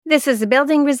This is the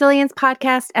Building Resilience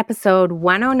Podcast, episode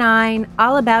 109,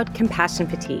 all about compassion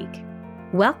fatigue.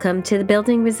 Welcome to the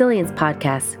Building Resilience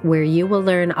Podcast, where you will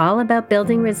learn all about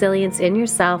building resilience in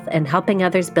yourself and helping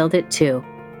others build it too.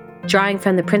 Drawing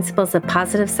from the principles of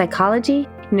positive psychology,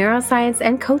 neuroscience,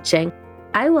 and coaching,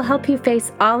 I will help you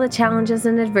face all the challenges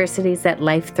and adversities that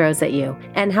life throws at you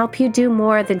and help you do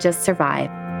more than just survive.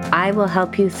 I will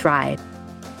help you thrive.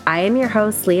 I am your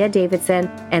host, Leah Davidson,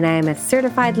 and I am a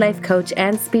certified life coach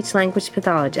and speech-language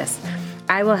pathologist.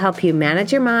 I will help you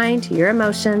manage your mind, your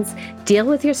emotions, deal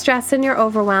with your stress and your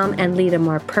overwhelm, and lead a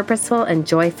more purposeful and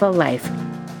joyful life.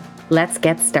 Let's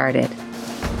get started.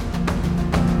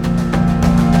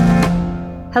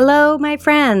 Hello, my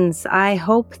friends. I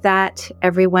hope that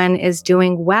everyone is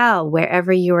doing well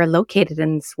wherever you are located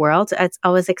in this world. It's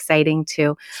always exciting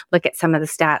to look at some of the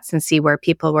stats and see where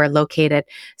people were located.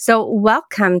 So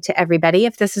welcome to everybody.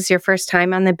 If this is your first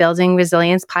time on the Building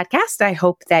Resilience Podcast, I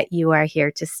hope that you are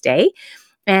here to stay.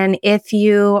 And if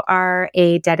you are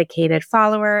a dedicated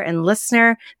follower and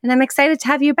listener, then I'm excited to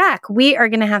have you back. We are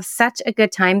going to have such a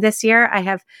good time this year. I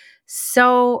have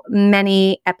so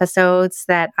many episodes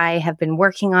that I have been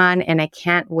working on, and I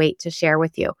can't wait to share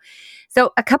with you.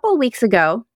 So a couple of weeks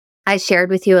ago, I shared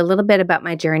with you a little bit about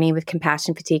my journey with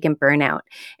compassion fatigue and burnout.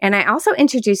 And I also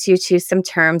introduced you to some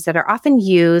terms that are often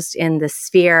used in the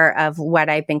sphere of what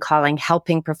I've been calling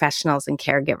helping professionals and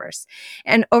caregivers.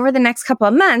 And over the next couple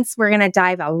of months, we're going to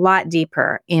dive a lot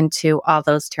deeper into all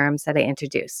those terms that I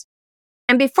introduced.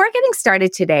 And before getting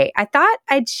started today, I thought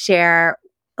I'd share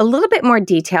a little bit more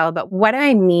detail about what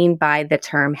I mean by the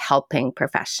term helping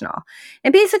professional.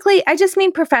 And basically, I just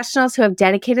mean professionals who have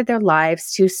dedicated their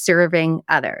lives to serving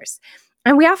others.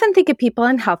 And we often think of people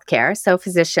in healthcare, so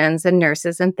physicians and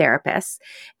nurses and therapists.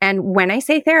 And when I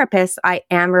say therapists, I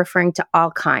am referring to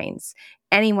all kinds.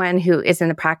 Anyone who is in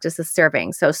the practice of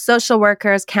serving. So social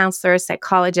workers, counselors,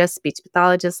 psychologists, speech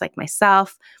pathologists like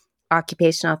myself,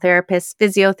 occupational therapists,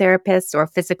 physiotherapists, or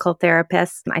physical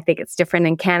therapists. I think it's different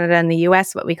in Canada and the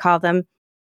US, what we call them.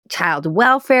 Child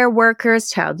welfare workers,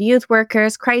 child youth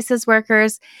workers, crisis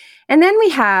workers. And then we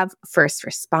have first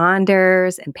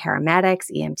responders and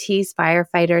paramedics, EMTs,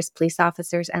 firefighters, police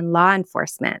officers, and law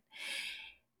enforcement.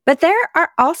 But there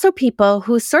are also people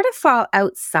who sort of fall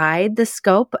outside the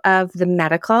scope of the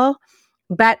medical,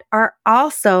 but are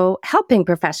also helping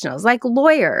professionals like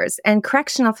lawyers and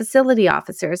correctional facility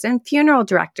officers and funeral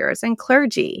directors and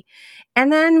clergy.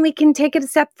 And then we can take it a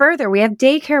step further. We have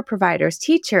daycare providers,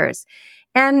 teachers,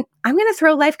 and I'm going to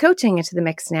throw life coaching into the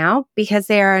mix now because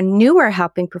they are a newer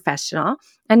helping professional.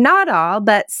 And not all,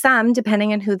 but some,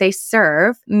 depending on who they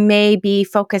serve, may be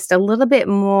focused a little bit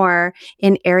more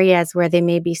in areas where they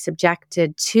may be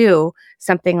subjected to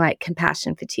something like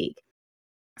compassion fatigue.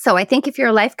 So I think if you're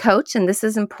a life coach, and this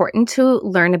is important to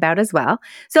learn about as well.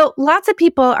 So lots of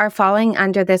people are falling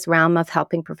under this realm of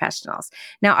helping professionals.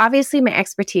 Now, obviously, my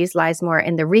expertise lies more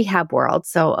in the rehab world.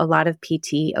 So a lot of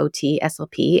PT, OT,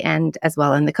 SLP, and as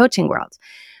well in the coaching world.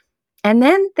 And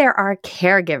then there are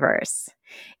caregivers.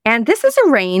 And this is a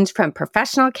range from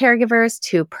professional caregivers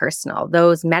to personal,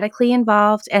 those medically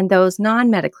involved and those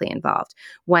non-medically involved,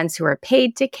 ones who are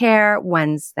paid to care,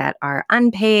 ones that are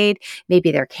unpaid,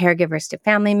 maybe they're caregivers to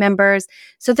family members.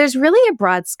 So there's really a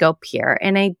broad scope here.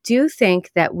 And I do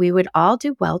think that we would all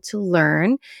do well to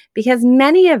learn because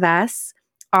many of us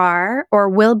are or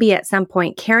will be at some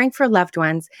point caring for loved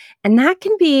ones, and that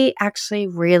can be actually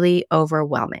really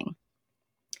overwhelming.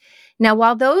 Now,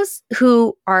 while those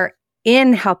who are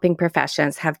in helping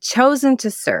professions have chosen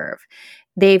to serve,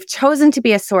 they've chosen to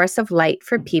be a source of light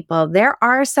for people, there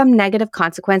are some negative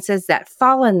consequences that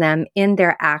fall on them in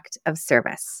their act of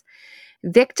service.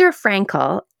 Viktor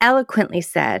Frankl eloquently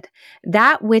said,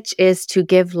 "That which is to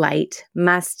give light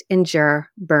must endure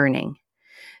burning."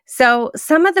 So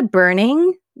some of the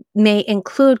burning may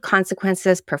include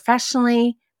consequences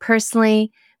professionally,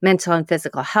 personally, mental and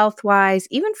physical health-wise,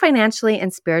 even financially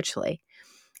and spiritually.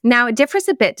 Now, it differs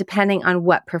a bit depending on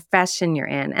what profession you're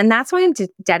in. And that's why I'm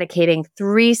dedicating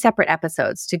 3 separate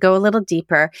episodes to go a little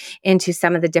deeper into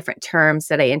some of the different terms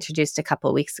that I introduced a couple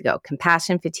of weeks ago: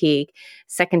 compassion fatigue,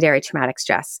 secondary traumatic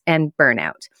stress, and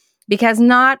burnout. Because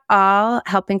not all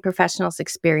helping professionals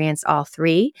experience all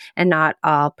 3, and not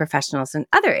all professionals in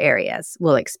other areas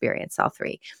will experience all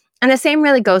 3. And the same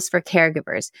really goes for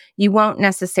caregivers. You won't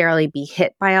necessarily be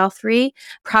hit by all 3,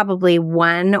 probably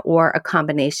one or a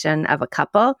combination of a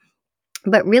couple.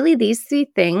 But really, these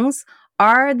 3 things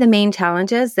are the main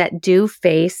challenges that do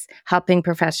face helping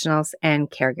professionals and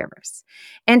caregivers.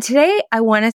 And today, I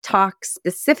want to talk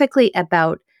specifically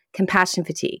about compassion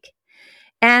fatigue.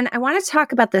 And I want to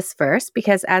talk about this first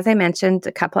because, as I mentioned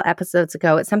a couple episodes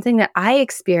ago, it's something that I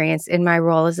experienced in my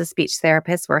role as a speech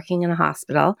therapist working in a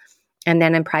hospital and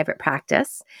then in private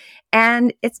practice.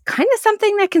 And it's kind of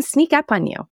something that can sneak up on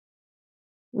you.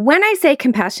 When I say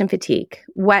compassion fatigue,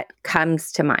 what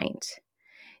comes to mind?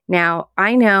 Now,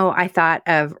 I know I thought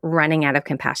of running out of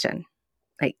compassion,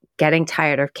 like getting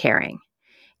tired of caring.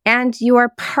 And you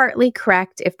are partly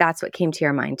correct if that's what came to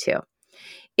your mind too.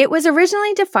 It was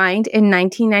originally defined in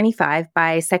 1995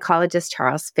 by psychologist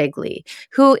Charles Figley,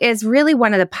 who is really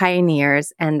one of the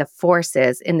pioneers and the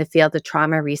forces in the field of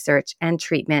trauma research and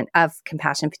treatment of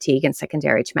compassion fatigue and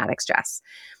secondary traumatic stress.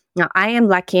 Now, I am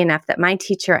lucky enough that my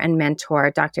teacher and mentor,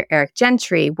 Dr. Eric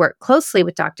Gentry, worked closely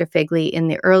with Dr. Figley in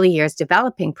the early years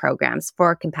developing programs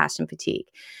for compassion fatigue.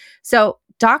 So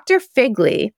Dr.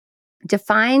 Figley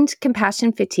defined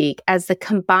compassion fatigue as the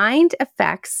combined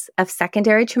effects of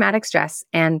secondary traumatic stress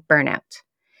and burnout.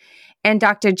 And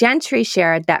Dr. Gentry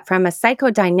shared that from a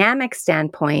psychodynamic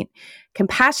standpoint,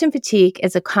 compassion fatigue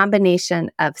is a combination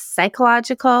of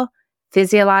psychological,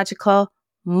 physiological,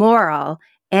 moral,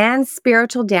 and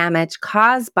spiritual damage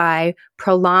caused by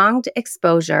prolonged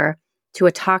exposure to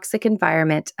a toxic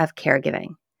environment of caregiving.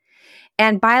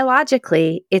 And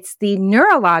biologically, it's the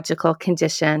neurological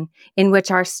condition in which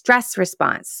our stress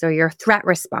response, so your threat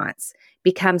response,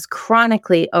 becomes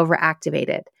chronically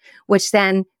overactivated, which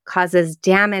then causes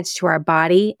damage to our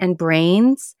body and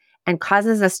brains and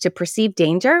causes us to perceive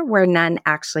danger where none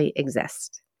actually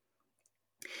exist.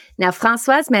 Now,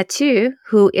 Françoise Mathieu,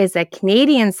 who is a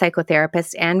Canadian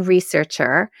psychotherapist and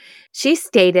researcher, she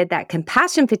stated that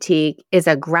compassion fatigue is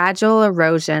a gradual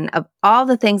erosion of all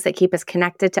the things that keep us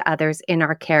connected to others in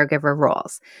our caregiver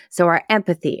roles. So our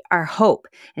empathy, our hope,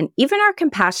 and even our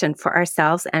compassion for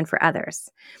ourselves and for others.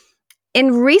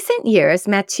 In recent years,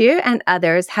 Mathieu and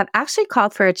others have actually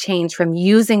called for a change from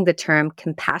using the term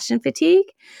compassion fatigue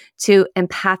to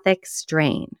empathic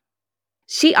strain.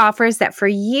 She offers that for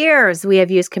years we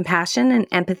have used compassion and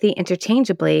empathy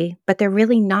interchangeably, but they're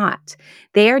really not.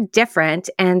 They are different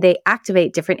and they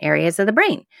activate different areas of the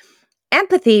brain.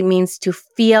 Empathy means to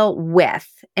feel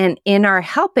with, and in our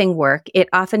helping work, it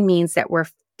often means that we're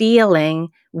feeling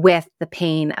with the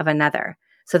pain of another,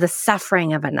 so the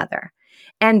suffering of another.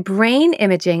 And brain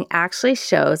imaging actually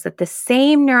shows that the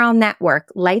same neural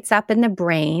network lights up in the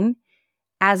brain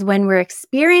as when we're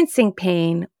experiencing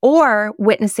pain or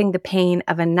witnessing the pain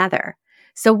of another.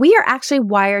 So we are actually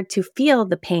wired to feel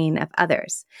the pain of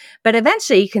others. But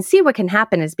eventually you can see what can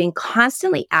happen is being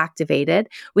constantly activated.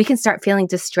 We can start feeling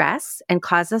distress and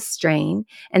cause us strain,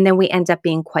 and then we end up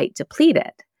being quite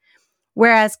depleted.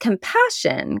 Whereas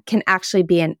compassion can actually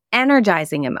be an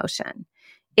energizing emotion.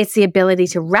 It's the ability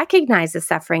to recognize the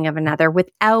suffering of another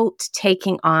without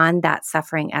taking on that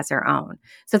suffering as our own.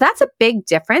 So that's a big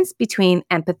difference between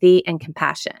empathy and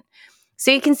compassion. So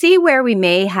you can see where we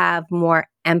may have more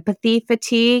empathy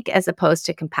fatigue as opposed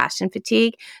to compassion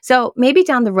fatigue. So maybe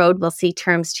down the road, we'll see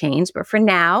terms change. But for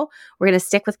now, we're going to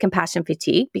stick with compassion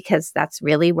fatigue because that's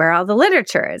really where all the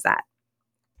literature is at.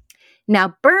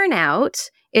 Now, burnout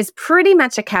is pretty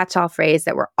much a catch-all phrase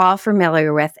that we're all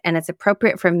familiar with, and it's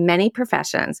appropriate for many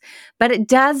professions, but it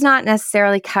does not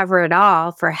necessarily cover it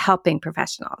all for helping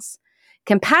professionals.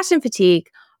 Compassion fatigue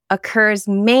occurs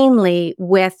mainly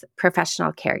with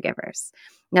professional caregivers.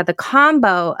 Now, the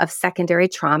combo of secondary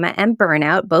trauma and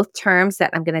burnout, both terms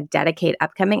that I'm going to dedicate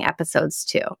upcoming episodes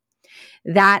to,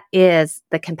 that is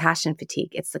the compassion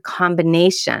fatigue. It's the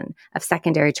combination of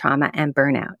secondary trauma and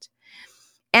burnout.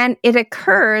 And it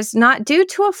occurs not due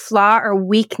to a flaw or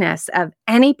weakness of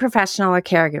any professional or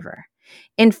caregiver.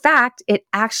 In fact, it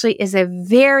actually is a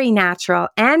very natural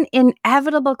and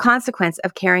inevitable consequence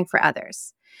of caring for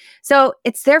others. So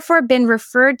it's therefore been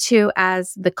referred to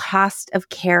as the cost of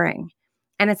caring.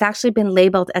 And it's actually been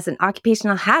labeled as an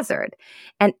occupational hazard.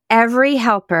 And every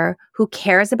helper who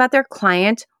cares about their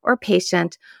client or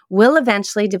patient will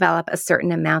eventually develop a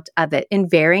certain amount of it in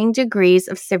varying degrees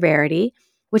of severity,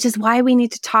 which is why we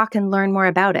need to talk and learn more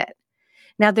about it.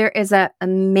 Now, there is an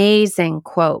amazing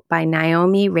quote by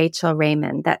Naomi Rachel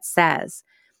Raymond that says,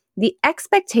 "The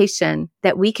expectation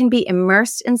that we can be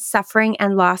immersed in suffering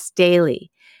and loss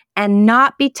daily and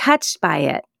not be touched by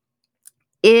it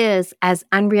is as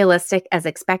unrealistic as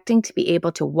expecting to be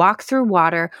able to walk through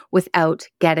water without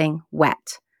getting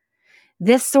wet."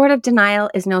 This sort of denial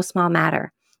is no small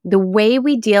matter. The way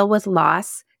we deal with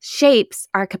loss shapes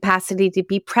our capacity to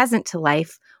be present to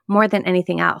life more than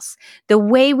anything else. The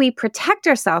way we protect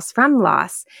ourselves from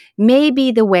loss may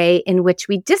be the way in which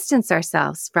we distance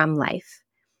ourselves from life.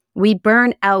 We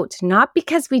burn out not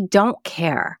because we don't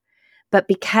care, but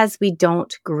because we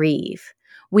don't grieve.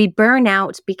 We burn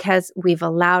out because we've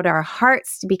allowed our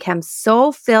hearts to become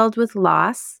so filled with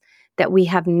loss that we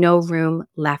have no room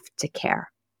left to care.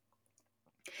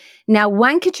 Now,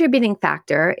 one contributing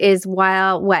factor is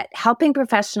while what helping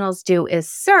professionals do is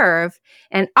serve,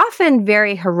 and often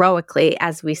very heroically,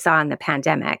 as we saw in the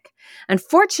pandemic,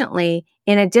 unfortunately,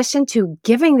 in addition to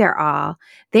giving their all,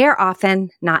 they are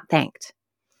often not thanked.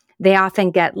 They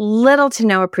often get little to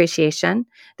no appreciation.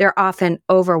 They're often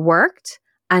overworked,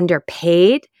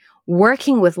 underpaid,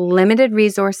 working with limited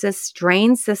resources,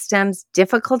 strained systems,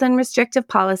 difficult and restrictive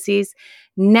policies,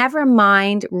 never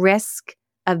mind risk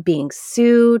of being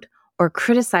sued or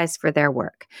criticized for their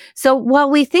work. So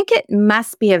while we think it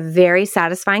must be a very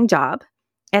satisfying job,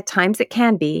 at times it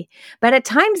can be, but at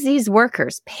times these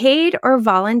workers, paid or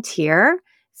volunteer,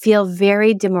 feel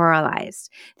very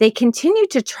demoralized. They continue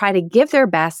to try to give their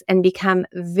best and become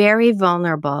very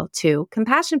vulnerable to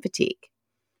compassion fatigue.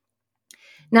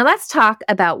 Now let's talk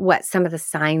about what some of the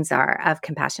signs are of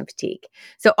compassion fatigue.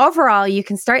 So overall, you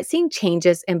can start seeing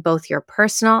changes in both your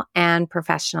personal and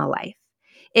professional life.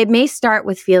 It may start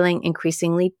with feeling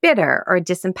increasingly bitter or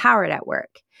disempowered at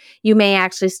work. You may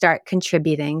actually start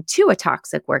contributing to a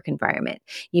toxic work environment.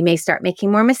 You may start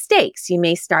making more mistakes. You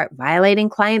may start violating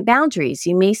client boundaries.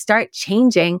 You may start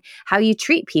changing how you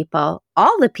treat people,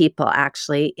 all the people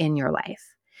actually in your life.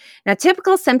 Now,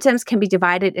 typical symptoms can be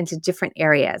divided into different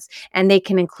areas, and they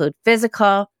can include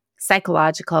physical,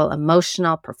 psychological,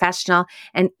 emotional, professional,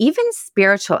 and even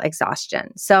spiritual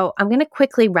exhaustion. So I'm going to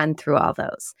quickly run through all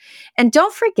those. And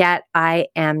don't forget, I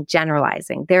am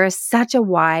generalizing. There is such a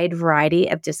wide variety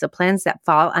of disciplines that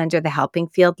fall under the helping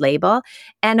field label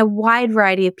and a wide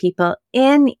variety of people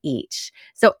in each.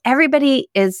 So everybody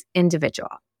is individual.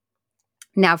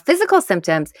 Now, physical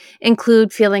symptoms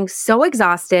include feeling so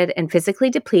exhausted and physically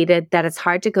depleted that it's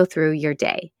hard to go through your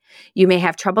day. You may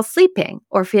have trouble sleeping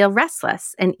or feel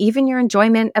restless, and even your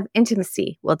enjoyment of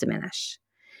intimacy will diminish.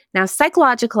 Now,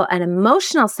 psychological and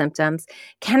emotional symptoms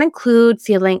can include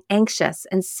feeling anxious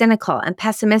and cynical and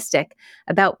pessimistic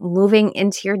about moving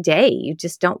into your day. You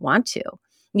just don't want to.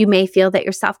 You may feel that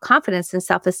your self-confidence and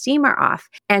self-esteem are off,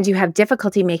 and you have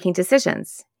difficulty making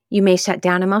decisions. You may shut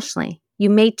down emotionally. You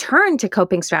may turn to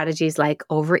coping strategies like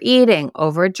overeating,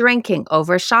 over-drinking,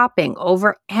 over-shopping,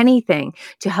 over anything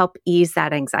to help ease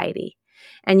that anxiety.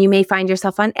 And you may find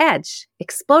yourself on edge,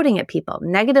 exploding at people,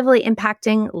 negatively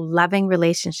impacting loving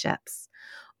relationships.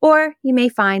 Or you may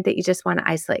find that you just want to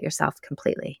isolate yourself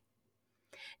completely.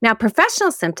 Now,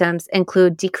 professional symptoms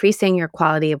include decreasing your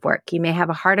quality of work. You may have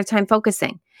a harder time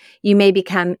focusing. You may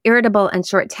become irritable and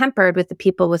short-tempered with the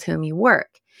people with whom you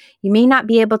work. You may not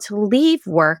be able to leave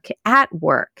work at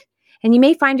work, and you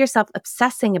may find yourself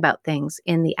obsessing about things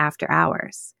in the after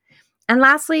hours. And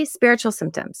lastly, spiritual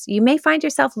symptoms. You may find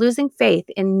yourself losing faith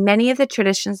in many of the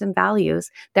traditions and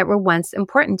values that were once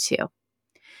important to you.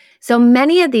 So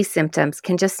many of these symptoms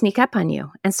can just sneak up on you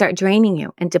and start draining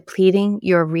you and depleting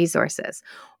your resources.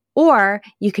 Or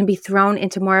you can be thrown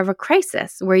into more of a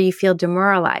crisis where you feel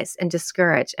demoralized and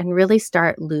discouraged and really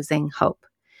start losing hope.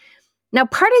 Now,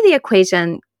 part of the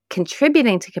equation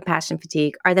contributing to compassion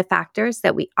fatigue are the factors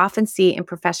that we often see in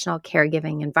professional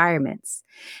caregiving environments.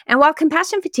 And while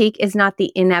compassion fatigue is not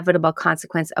the inevitable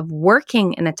consequence of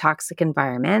working in a toxic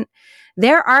environment,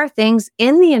 there are things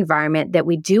in the environment that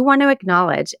we do want to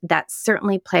acknowledge that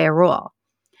certainly play a role.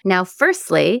 Now,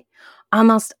 firstly,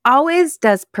 almost always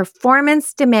does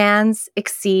performance demands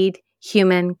exceed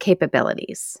human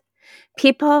capabilities.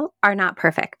 People are not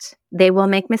perfect. They will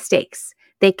make mistakes.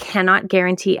 They cannot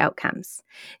guarantee outcomes.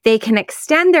 They can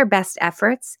extend their best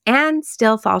efforts and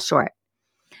still fall short.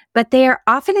 But they are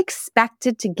often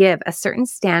expected to give a certain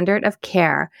standard of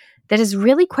care that is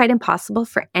really quite impossible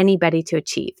for anybody to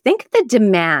achieve. Think of the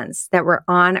demands that were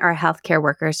on our healthcare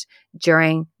workers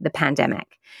during the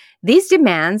pandemic. These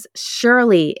demands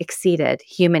surely exceeded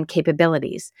human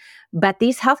capabilities, but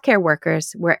these healthcare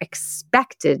workers were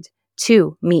expected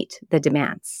to meet the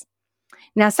demands.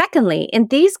 Now, secondly, in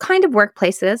these kind of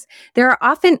workplaces, there are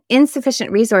often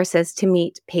insufficient resources to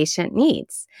meet patient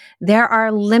needs. There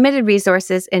are limited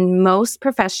resources in most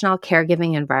professional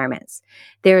caregiving environments.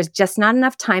 There's just not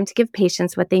enough time to give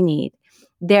patients what they need.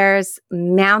 There's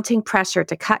mounting pressure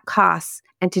to cut costs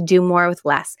and to do more with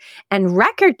less. And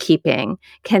record keeping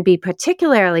can be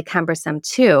particularly cumbersome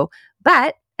too,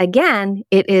 but again,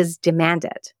 it is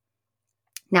demanded.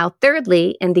 Now,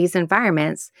 thirdly, in these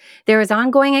environments, there is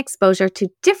ongoing exposure to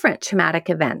different traumatic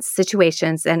events,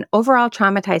 situations, and overall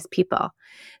traumatized people.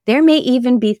 There may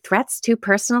even be threats to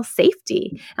personal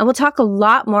safety. And we'll talk a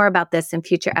lot more about this in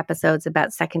future episodes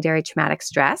about secondary traumatic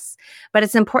stress. But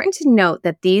it's important to note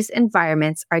that these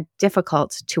environments are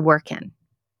difficult to work in.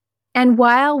 And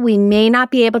while we may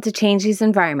not be able to change these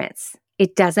environments,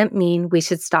 it doesn't mean we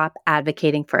should stop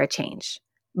advocating for a change.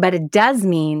 But it does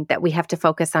mean that we have to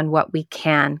focus on what we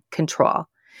can control.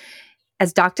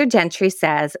 As Dr. Gentry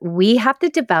says, we have to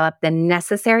develop the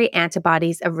necessary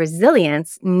antibodies of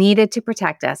resilience needed to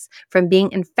protect us from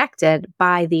being infected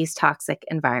by these toxic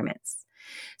environments.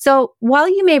 So while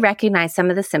you may recognize some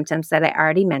of the symptoms that I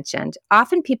already mentioned,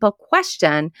 often people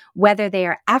question whether they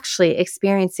are actually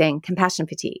experiencing compassion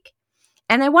fatigue.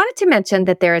 And I wanted to mention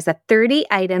that there is a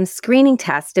 30-item screening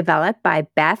test developed by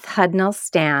Beth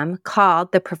Hudnall-Stamm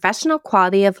called the Professional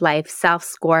Quality of Life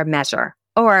Self-Score Measure,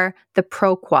 or the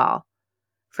ProQual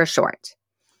for short.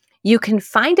 You can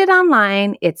find it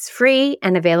online. It's free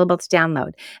and available to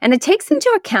download. And it takes into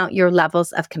account your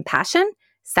levels of compassion,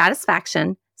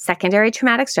 satisfaction, secondary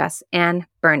traumatic stress, and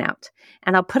burnout.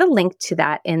 And I'll put a link to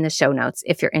that in the show notes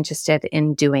if you're interested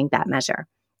in doing that measure.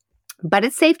 But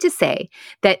it's safe to say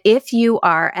that if you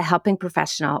are a helping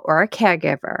professional or a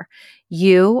caregiver,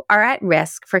 you are at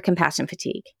risk for compassion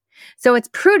fatigue. So it's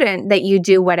prudent that you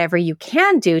do whatever you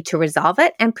can do to resolve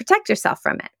it and protect yourself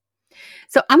from it.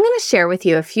 So I'm going to share with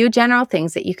you a few general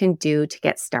things that you can do to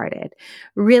get started.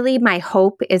 Really, my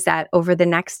hope is that over the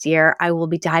next year, I will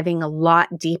be diving a lot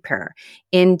deeper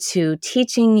into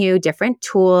teaching you different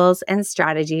tools and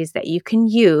strategies that you can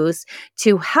use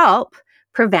to help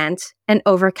prevent and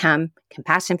overcome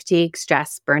compassion fatigue,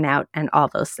 stress, burnout, and all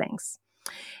those things.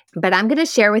 But I'm going to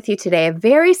share with you today a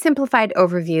very simplified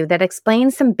overview that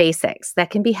explains some basics that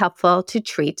can be helpful to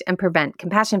treat and prevent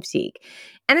compassion fatigue.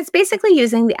 And it's basically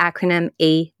using the acronym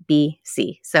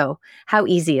ABC. So how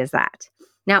easy is that?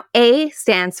 Now, A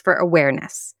stands for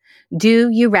awareness. Do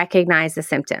you recognize the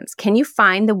symptoms? Can you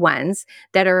find the ones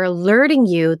that are alerting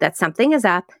you that something is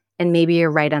up and maybe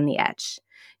you're right on the edge?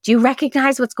 Do you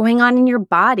recognize what's going on in your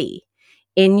body,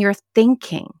 in your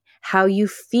thinking, how you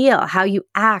feel, how you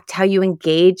act, how you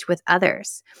engage with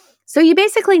others? So you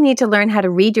basically need to learn how to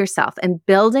read yourself and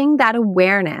building that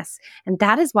awareness. And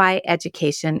that is why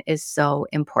education is so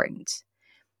important.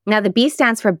 Now, the B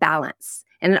stands for balance.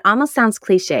 And it almost sounds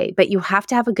cliche, but you have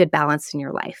to have a good balance in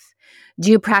your life.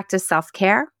 Do you practice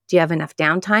self-care? Do you have enough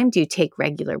downtime? Do you take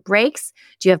regular breaks?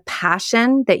 Do you have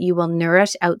passion that you will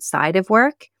nourish outside of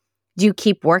work? Do you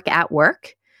keep work at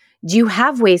work? Do you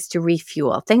have ways to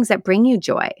refuel, things that bring you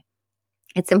joy?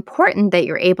 It's important that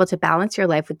you're able to balance your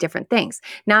life with different things.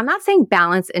 Now, I'm not saying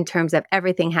balance in terms of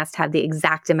everything has to have the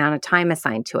exact amount of time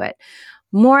assigned to it.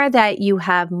 More that you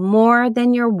have more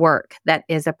than your work that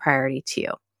is a priority to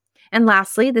you. And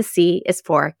lastly, the C is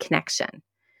for connection.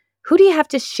 Who do you have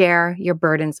to share your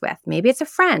burdens with? Maybe it's a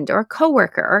friend or a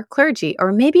coworker or clergy,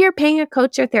 or maybe you're paying a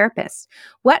coach or therapist.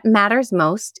 What matters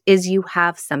most is you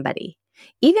have somebody.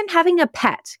 Even having a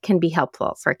pet can be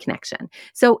helpful for connection.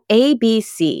 So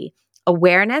ABC,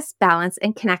 awareness, balance,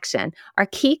 and connection are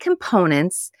key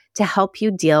components to help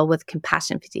you deal with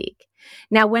compassion fatigue.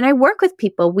 Now, when I work with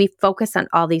people, we focus on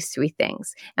all these three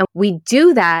things. And we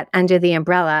do that under the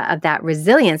umbrella of that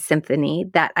resilience symphony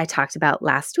that I talked about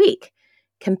last week.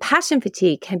 Compassion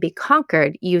fatigue can be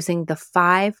conquered using the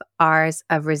 5 R's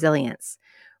of resilience: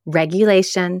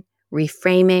 regulation,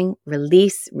 reframing,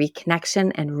 release,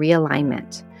 reconnection, and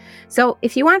realignment. So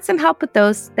if you want some help with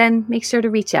those, then make sure to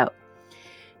reach out.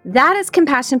 That is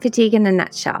compassion fatigue in a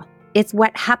nutshell. It's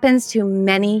what happens to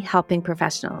many helping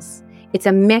professionals. It's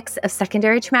a mix of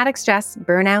secondary traumatic stress,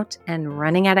 burnout, and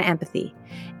running out of empathy.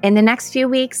 In the next few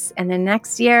weeks and the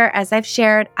next year, as I've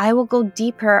shared, I will go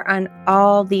deeper on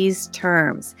all these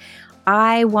terms.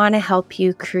 I want to help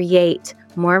you create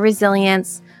more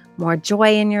resilience, more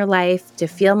joy in your life, to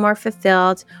feel more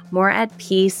fulfilled, more at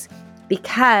peace,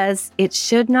 because it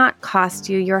should not cost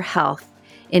you your health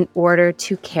in order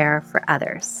to care for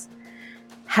others.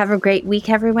 Have a great week,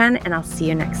 everyone, and I'll see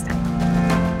you next time.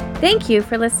 Thank you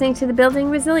for listening to the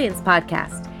Building Resilience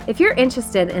podcast. If you're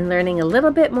interested in learning a little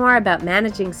bit more about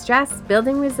managing stress,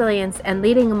 building resilience, and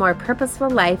leading a more purposeful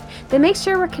life, then make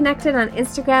sure we're connected on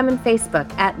Instagram and Facebook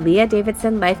at Leah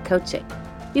Davidson Life Coaching.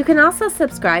 You can also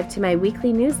subscribe to my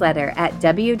weekly newsletter at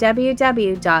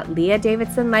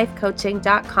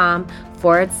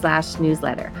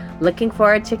www.leahdavidsonlifecoaching.com/newsletter. Looking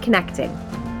forward to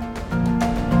connecting.